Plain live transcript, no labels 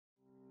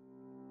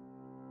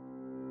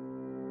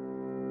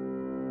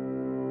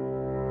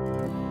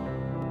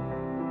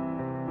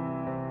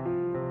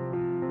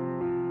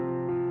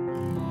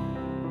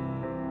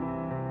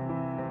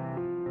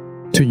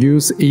To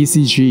use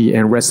ECG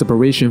and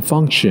respiration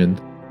function,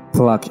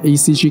 plug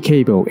ECG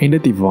cable in the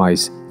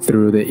device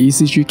through the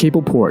ECG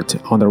cable port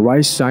on the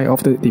right side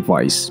of the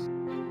device.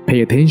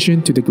 Pay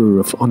attention to the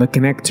groove on the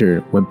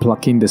connector when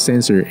plugging the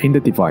sensor in the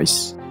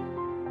device.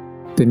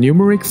 The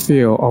numeric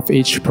field of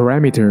each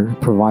parameter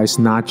provides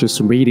not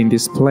just reading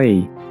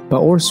display,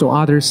 but also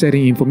other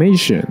setting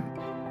information.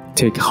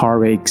 Take heart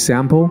rate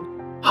example,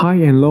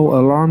 high and low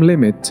alarm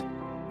limit,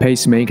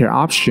 pacemaker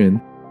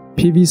option,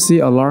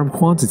 PVC alarm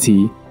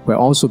quantity will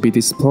also be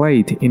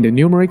displayed in the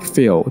numeric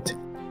field.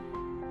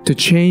 To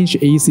change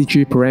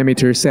ECG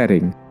parameter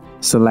setting,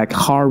 select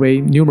heart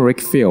rate numeric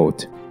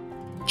field.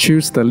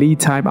 Choose the lead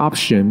type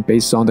option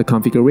based on the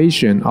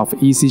configuration of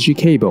ECG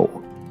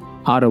cable.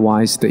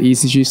 Otherwise, the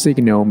ECG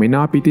signal may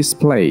not be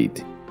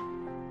displayed.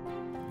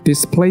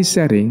 Display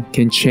setting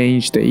can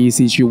change the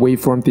ECG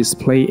waveform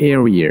display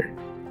area.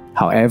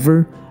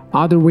 However,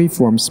 other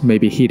waveforms may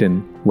be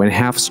hidden when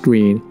half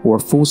screen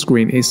or full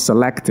screen is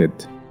selected.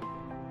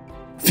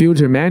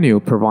 Filter menu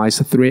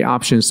provides 3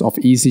 options of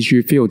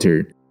ECG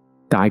filter: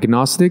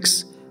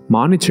 diagnostics,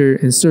 monitor,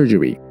 and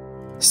surgery.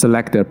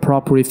 Select the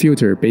appropriate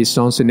filter based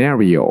on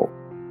scenario.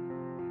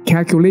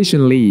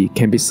 Calculation lead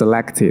can be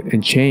selected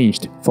and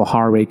changed for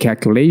heart rate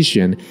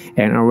calculation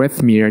and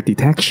arrhythmia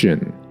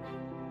detection.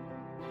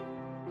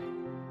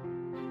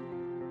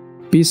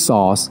 Beat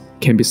source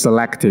can be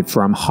selected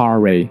from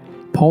heart rate,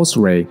 pulse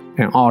rate,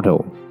 and auto.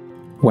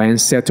 When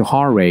set to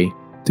heart rate,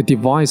 the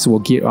device will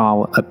give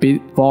out a beat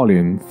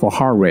volume for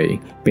heart rate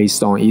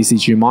based on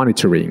ECG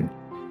monitoring.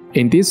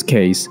 In this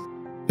case,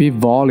 beat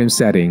volume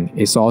setting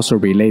is also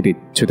related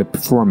to the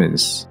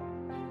performance.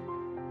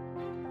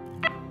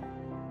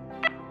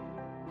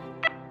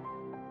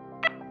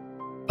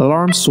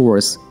 Alarm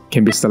source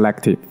can be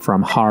selected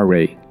from heart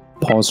rate,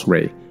 pulse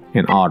rate,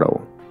 and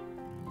auto.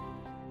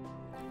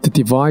 The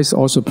device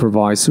also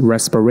provides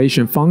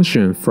respiration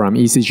function from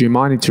ECG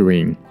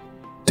monitoring.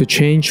 To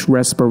change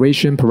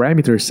respiration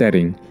parameter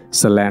setting,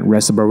 select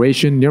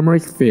Respiration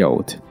numeric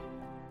field.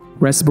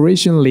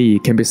 Respiration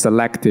lead can be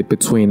selected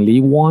between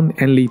lead 1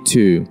 and lead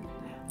 2.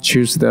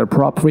 Choose the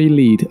appropriate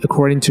lead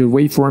according to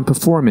waveform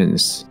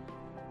performance.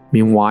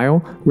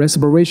 Meanwhile,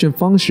 respiration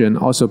function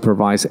also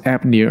provides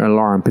apnea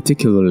alarm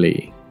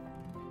particularly.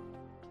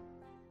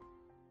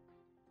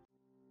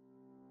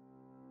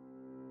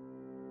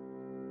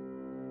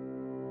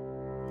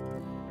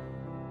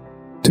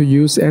 To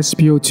use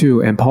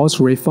SpO2 and pulse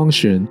rate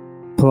function,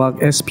 plug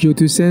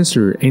SpO2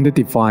 sensor in the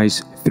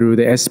device through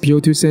the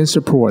SpO2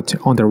 sensor port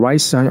on the right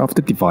side of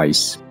the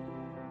device.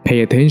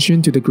 Pay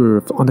attention to the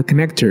groove on the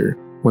connector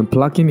when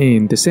plugging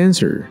in the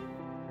sensor.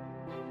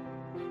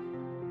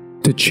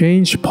 To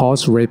change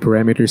pulse rate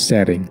parameter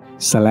setting,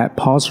 select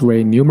Pulse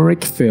rate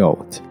numeric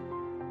field.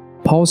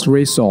 Pulse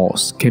rate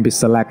source can be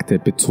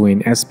selected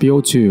between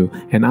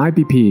SpO2 and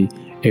IBP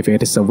if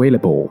it is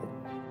available.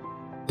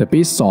 The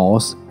beat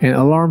source and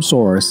alarm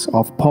source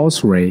of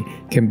pulse rate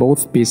can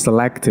both be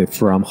selected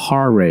from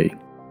heart rate,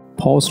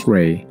 pulse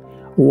rate,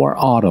 or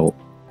auto.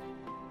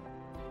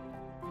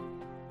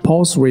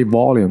 Pulse rate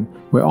volume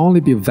will only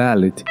be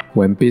valid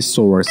when beat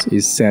source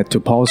is set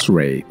to pulse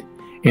rate.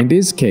 In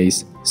this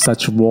case,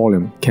 such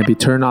volume can be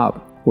turned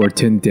up or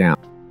turned down.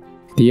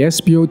 The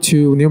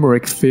SpO2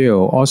 numeric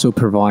field also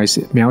provides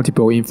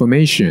multiple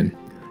information.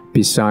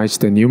 Besides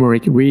the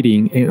numeric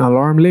reading and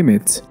alarm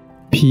limits,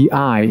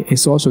 PI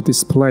is also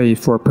displayed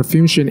for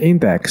perfusion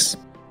index.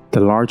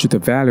 The larger the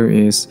value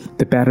is,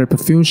 the better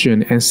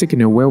perfusion and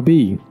signal will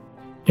be.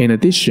 In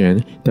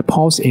addition, the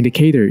pulse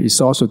indicator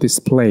is also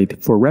displayed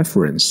for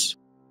reference.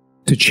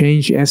 To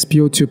change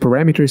SpO2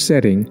 parameter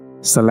setting,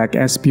 select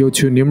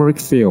SpO2 numeric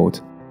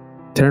field.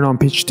 Turn on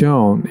pitch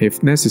tone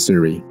if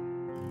necessary.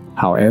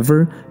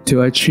 However,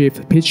 to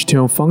achieve pitch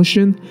tone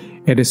function,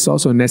 it is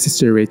also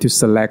necessary to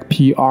select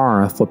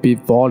PR for beat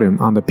volume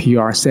on the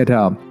PR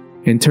setup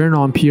and turn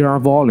on PR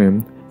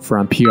volume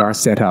from PR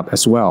setup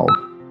as well.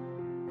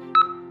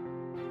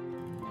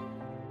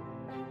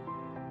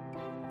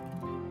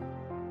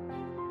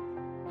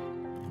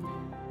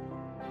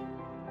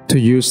 To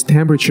use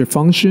temperature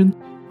function,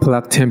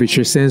 plug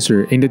temperature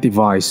sensor in the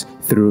device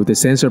through the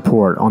sensor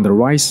port on the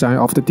right side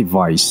of the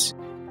device.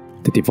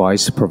 The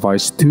device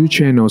provides 2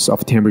 channels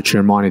of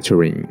temperature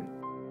monitoring.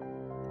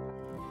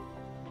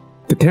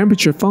 The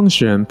temperature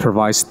function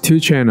provides 2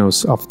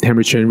 channels of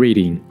temperature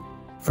reading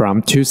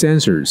from 2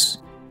 sensors,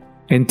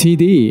 and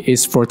TD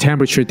is for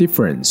temperature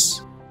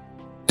difference.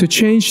 To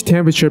change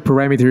temperature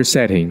parameter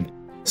setting,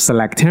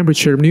 select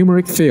Temperature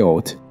numeric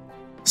field.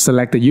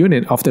 Select the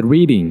unit of the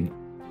reading.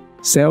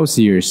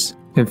 Celsius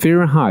and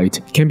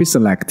Fahrenheit can be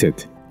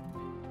selected.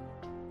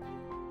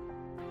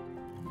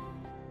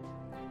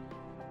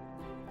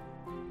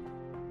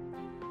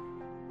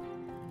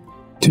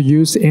 To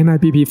use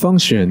NIBP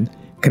function,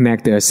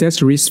 connect the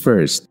accessories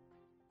first.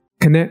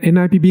 Connect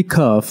NIBP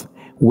cuff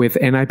with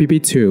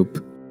NIBP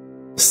tube.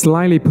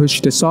 Slightly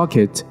push the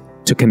socket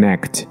to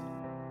connect.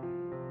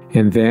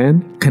 And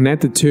then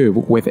connect the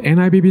tube with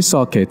NIBP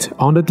socket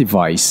on the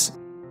device.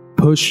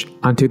 Push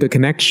until the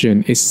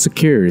connection is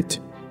secured.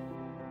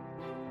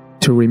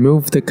 To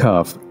remove the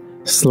cuff,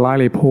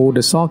 slightly pull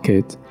the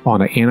socket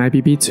on the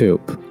NIBP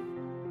tube.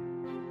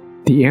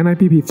 The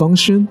NIBP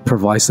function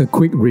provides a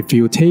quick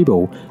review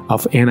table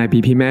of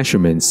NIBP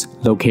measurements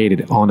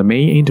located on the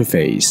main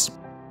interface.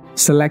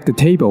 Select the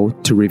table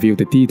to review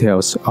the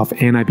details of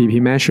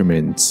NIBP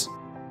measurements.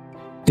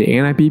 The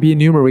NIBP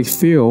numeric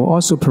field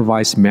also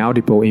provides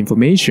multiple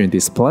information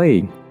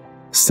display,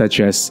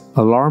 such as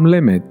alarm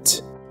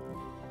limit,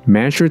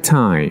 measure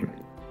time,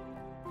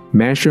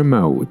 measure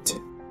mode,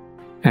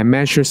 and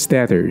measure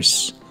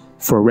status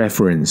for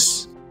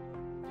reference.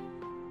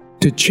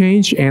 To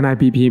change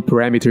NIBP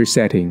parameter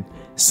setting,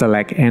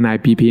 select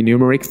NIBP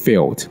numeric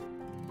field.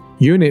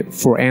 Unit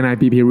for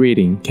NIBP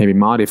reading can be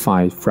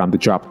modified from the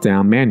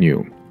drop-down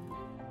menu.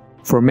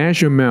 For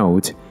measure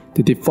mode,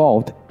 the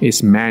default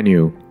is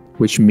manual,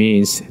 which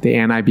means the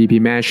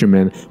NIBP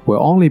measurement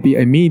will only be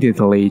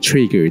immediately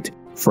triggered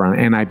from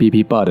an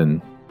NIBP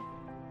button.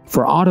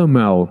 For auto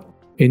mode,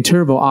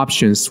 interval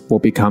options will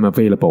become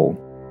available.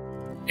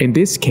 In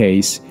this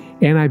case,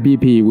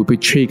 NIBP will be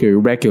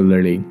triggered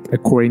regularly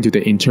according to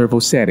the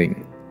interval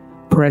setting.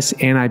 Press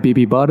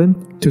NIBP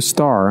button to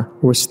start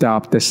or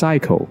stop the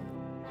cycle.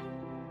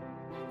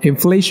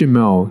 Inflation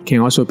mode can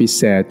also be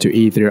set to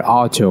either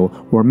auto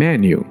or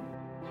manual.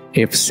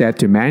 If set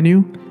to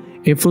manual,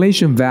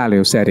 inflation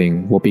value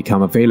setting will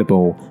become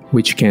available,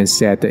 which can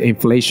set the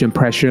inflation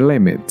pressure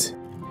limit.